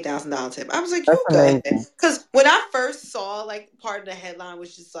 left them an $8,000 tip. I was like, that's you good. amazing. Because when I first saw, like, part of the headline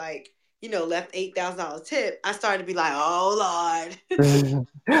was just like, left $8,000 tip, I started to be like, oh, Lord.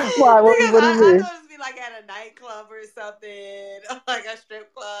 Why? Because What do you I mean? thought it would be like at a nightclub or something, or like a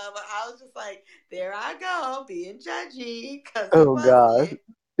strip club. I was just like, there I go, being judgy, because he Oh God. wasn't.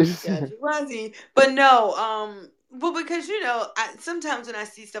 Judgy was he? But no, well, because sometimes when I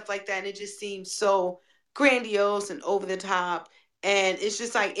see stuff like that, and it just seems so grandiose and over the top, and it's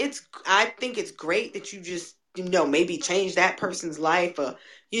just like I think it's great that you just maybe change that person's life, or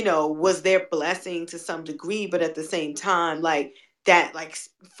was their blessing to some degree, but at the same time, like that, like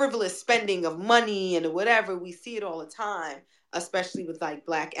frivolous spending of money and whatever, we see it all the time, especially with like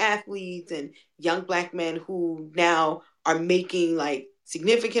black athletes and young black men who now are making like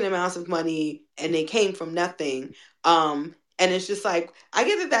significant amounts of money and they came from nothing. And it's just like I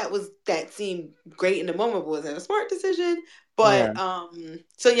get that seemed great in the moment, but was it a smart decision? Yeah. But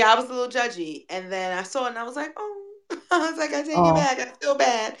so yeah, I was a little judgy, and then I saw it and I was like, oh, I was like, I take it Oh, back. I feel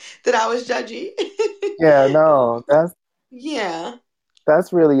bad that I was judgy. yeah. No, Yeah.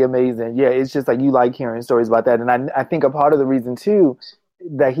 that's really amazing. Yeah, it's just like you like hearing stories about that, and I think a part of the reason too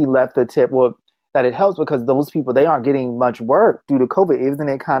that he left the tip, well, that it helps because those people they aren't getting much work due to COVID. Isn't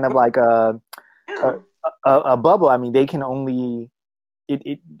it kind of like a, Yeah. a bubble? I mean, they can only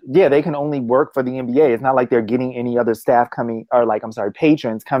yeah, they can only work for the NBA. It's not like they're getting any other staff coming or like I'm sorry,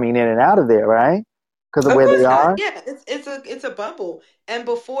 patrons coming in and out of there, right? Because of Of where they course not. are. Yeah, it's a bubble. And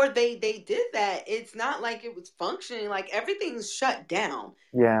before they did that, it's not like it was functioning. Like everything's shut down.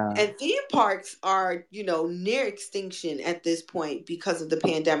 Yeah. And theme parks are, near extinction at this point because of the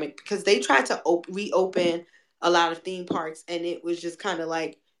pandemic. Because they tried to reopen a lot of theme parks, and it was just kind of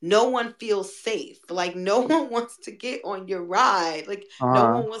like no one feels safe. Like no one wants to get on your ride. Like no Uh-huh.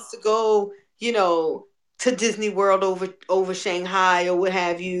 one wants to go, to Disney World over Shanghai or what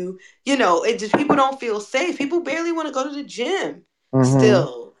have you. It just people don't feel safe. People barely want to go to the gym. Mm-hmm.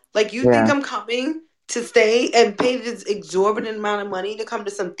 Still, like you think Yeah. I'm coming to stay and pay this exorbitant amount of money to come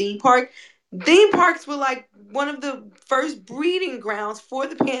to some theme park. Theme parks were like one of the first breeding grounds for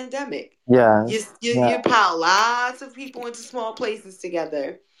the pandemic. You, Yes. you, Yeah. you pile lots of people into small places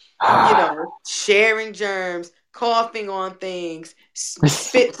together, sharing germs, coughing on things,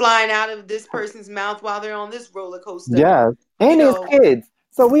 spit flying out of this person's mouth while they're on this roller coaster. Yes. You And there's know, kids.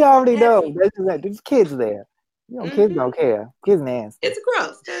 So we already know hey, there's kids there. Kids mm-hmm. don't care. Kids nasty. It's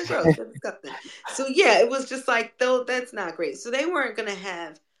gross. They're gross. They're disgusting. So yeah, it was just like though that's not great. So they weren't gonna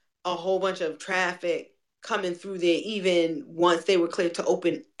have a whole bunch of traffic coming through there even once they were cleared to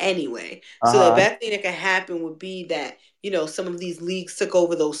open anyway. So the Uh-huh. best thing that could happen would be that, some of these leagues took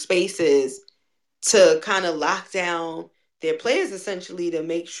over those spaces to kind of lock down their players essentially to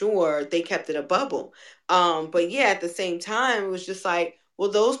make sure they kept it a bubble. But yeah, at the same time, it was just like,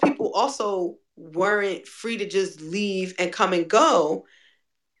 well, those people also weren't free to just leave and come and go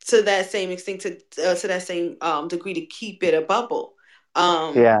to that same extent to that same degree to keep it a bubble.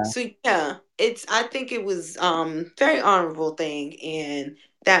 Yeah. So yeah, I think it was very honorable thing, and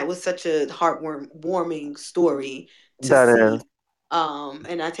that was such a heartwarming story to That see. is.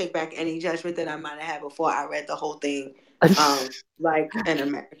 And I take back any judgment that I might have had before I read the whole thing, like an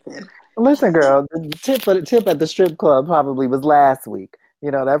American. Listen, girl, the tip at the strip club probably was last week.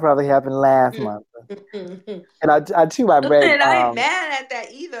 That probably happened last month. And I read. And I ain't mad at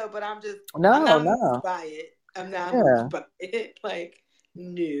that either, but I'm not moved by it. I'm not moved by it. Like,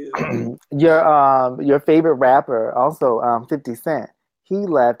 no. Your favorite rapper, also 50 Cent, he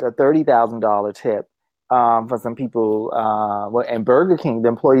left a $30,000 tip for some people and Burger King, the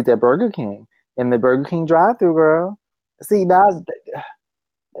employees at Burger King in the Burger King drive-thru, girl. See, now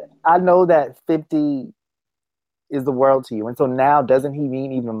I know that 50 is the world to you. And so now doesn't he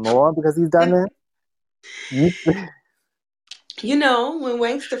mean even more because he's done this? When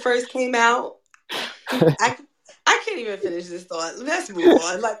Wankster first came out, I can't even finish this thought. Let's move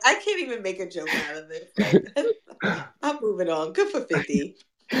on. Like, I can't even make a joke out of it. Like, I'm moving on. Good for 50.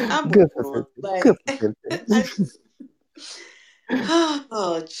 I'm moving on. Like, good for 50.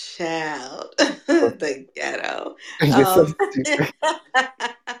 Oh, child. The ghetto.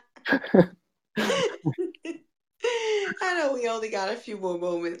 I know we only got a few more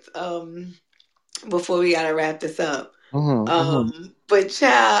moments before we gotta wrap this up. But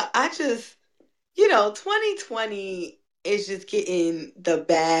child, I just 2020 is just getting the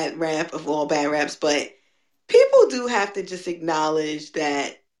bad rap of all bad raps, but people do have to just acknowledge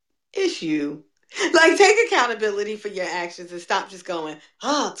that it's you. Like, take accountability for your actions and stop just going,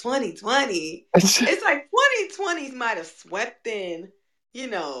 2020. It's like 2020 might have swept in,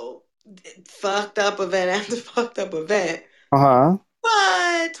 fucked up event after fucked up event.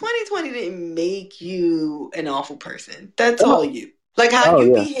 But 2020 didn't make you an awful person. That's all you. Like, how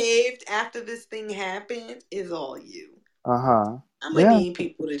you behaved after this thing happened is all you. I'm gonna need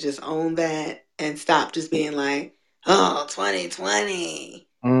people to just own that and stop just being like, 2020.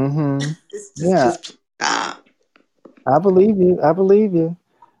 Just stop. I believe you.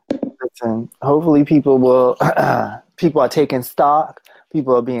 Listen, hopefully people are taking stock.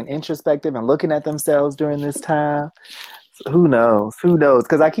 People are being introspective and looking at themselves during this time. So who knows?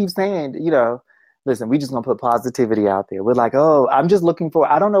 Because I keep saying, listen, we just gonna put positivity out there. We're like, I'm just looking for.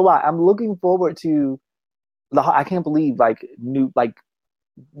 I don't know why. I'm looking forward to I can't believe the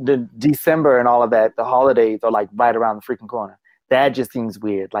December and all of that. The holidays are like right around the freaking corner. That just seems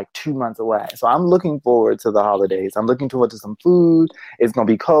weird, like 2 months away. So I'm looking forward to the holidays. I'm looking forward to some food. It's gonna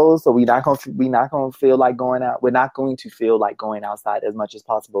be cold, so we're not gonna feel like going out. We're not going to feel like going outside as much as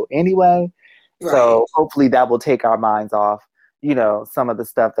possible anyway. Right. So hopefully that will take our minds off, some of the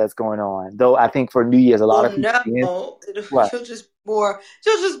stuff that's going on. Though I think for New Year's, a lot of people. You'll just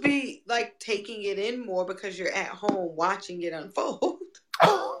be like taking it in more because you're at home watching it unfold.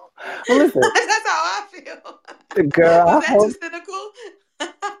 Well, listen, that's how I feel. Girl, was that too cynical?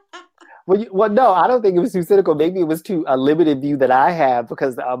 Well, no, I don't think it was too cynical. Maybe it was too a limited view that I have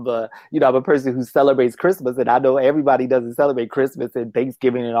because I'm a person who celebrates Christmas, and I know everybody doesn't celebrate Christmas and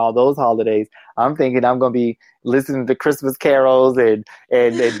Thanksgiving and all those holidays. I'm thinking I'm going to be listening to Christmas carols and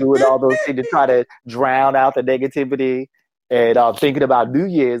doing all those things to try to drown out the negativity. And I'm thinking about New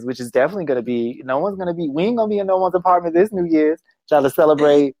Year's, which is definitely going to be. We ain't going to be in no one's apartment this New Year's. Trying to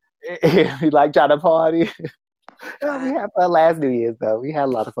celebrate, trying to party. We had fun last New Year's, though. We had a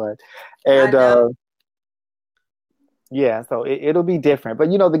lot of fun. And so it'll be different. But,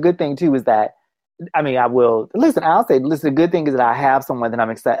 the good thing, too, is that, the good thing is that I have someone that I'm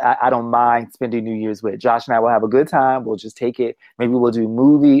excited. I don't mind spending New Year's with. Josh and I will have a good time. We'll just take it. Maybe we'll do a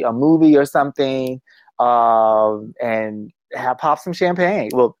movie or something, and pop some champagne.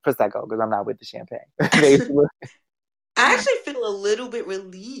 Well, Prosecco, because I'm not with the champagne. I actually feel a little bit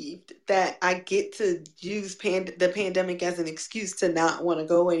relieved that I get to use the pandemic as an excuse to not want to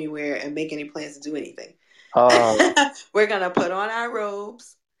go anywhere and make any plans to do anything. We're going to put on our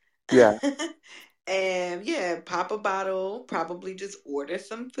robes. Yeah. And pop a bottle, probably just order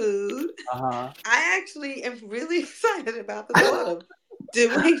some food. I actually am really excited about the thought of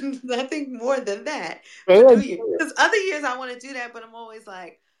doing nothing more than that for New Year. Because other years I want to do that, but I'm always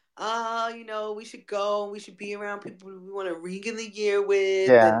like, we should go. We should be around people we want to ring in the year with.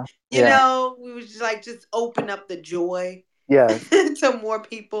 Yeah. And, we would just open up the joy to more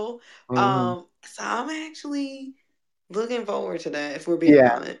people. So I'm actually looking forward to that, if we're being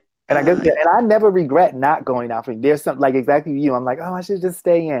honest. And I guess, and I never regret not going out for. There's something like exactly you. I'm like, I should just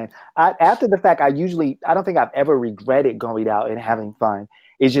stay in. After the fact, I don't think I've ever regretted going out and having fun.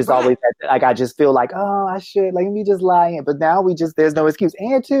 It's just always like I just feel like, I should let me just lie in. But now there's no excuse.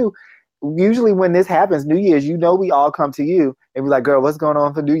 And too, usually when this happens, New Year's, we all come to you and be like, girl, what's going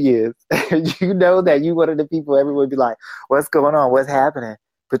on for New Year's? You know that you one of the people everyone be like, what's going on? What's happening?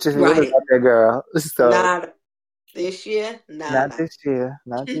 Put your feelings out there, girl. So. This year? Not this year.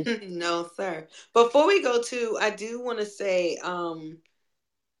 Not this year. No, sir. Before we go to, I do want to say,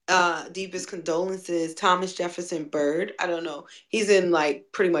 deepest condolences, Thomas Jefferson Bird. I don't know. He's in like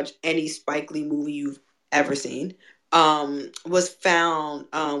pretty much any Spike Lee movie you've ever seen. Was found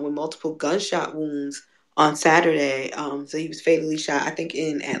with multiple gunshot wounds on Saturday. So he was fatally shot, I think,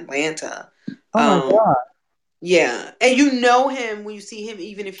 in Atlanta. Oh my God. Yeah, and you know him when you see him,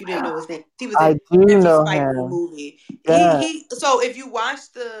 even if you didn't know his name. He was I in do every know Spike Lee him. movie. Yeah. He. So if you watch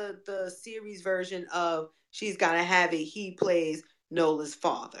the series version of She's Gotta Have It, he plays Nola's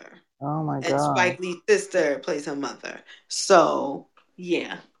father. Oh my God. And Spike Lee's sister plays her mother. So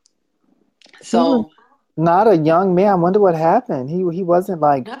yeah. So not a young man. I wonder what happened. He wasn't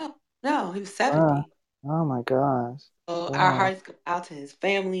like. No, he was 70. Oh my gosh. So Wow. our hearts go out to his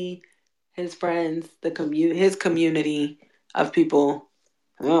family, his friends, his community of people.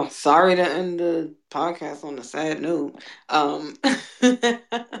 Oh, sorry to end the podcast on a sad note.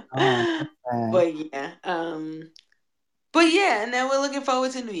 But yeah, and then we're looking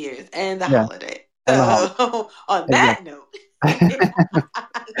forward to New Year's and the holiday. So on that note,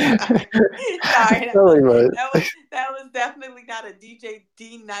 sorry, that was definitely not a DJ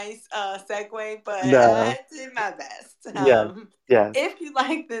D nice segue, but I did my best. If you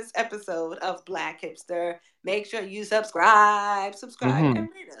like this episode of Black Hipster, make sure you subscribe, and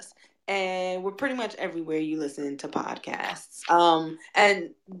rate us. And we're pretty much everywhere you listen to podcasts.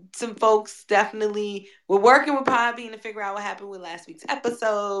 And some folks definitely were working with Podbean to figure out what happened with last week's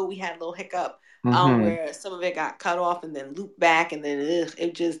episode. We had a little hiccup where some of it got cut off and then looped back, and then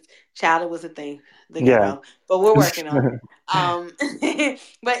it just it was a thing. But we're working on it.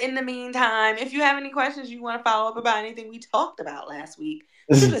 But in the meantime, if you have any questions, you want to follow up about anything we talked about last week,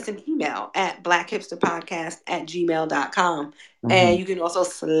 shoot us an email at blackhipsterpodcast@gmail.com. And you can also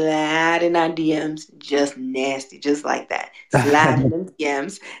slide in our DMs, just nasty, just like that. Slide in them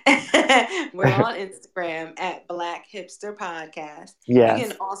DMs. We're on Instagram at Black Hipster Podcast. Yes. You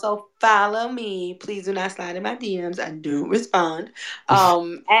can also follow me. Please do not slide in my DMs. I don't respond.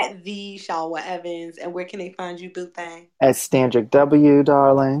 At the Shalwa Evans. And where can they find you, Boo Thang? At Standrick W,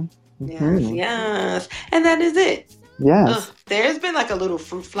 darling. Yes. And that is it. Yes. There's been like a little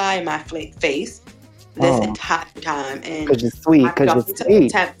fruit fly in my face this entire time, and because you're sweet. Because you're sweet.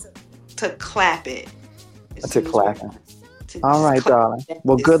 Attempt to clap it. To clap it. All right, darling.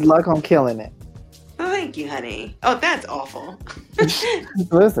 Well, good luck on killing it. Oh, thank you, honey. Oh, that's awful.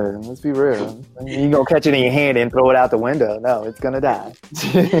 Listen, let's be real. You gonna catch it in your hand and throw it out the window? No, it's gonna die.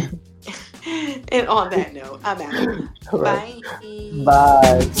 And on that note, I'm out. Right. Bye.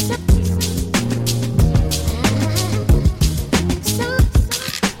 Bye.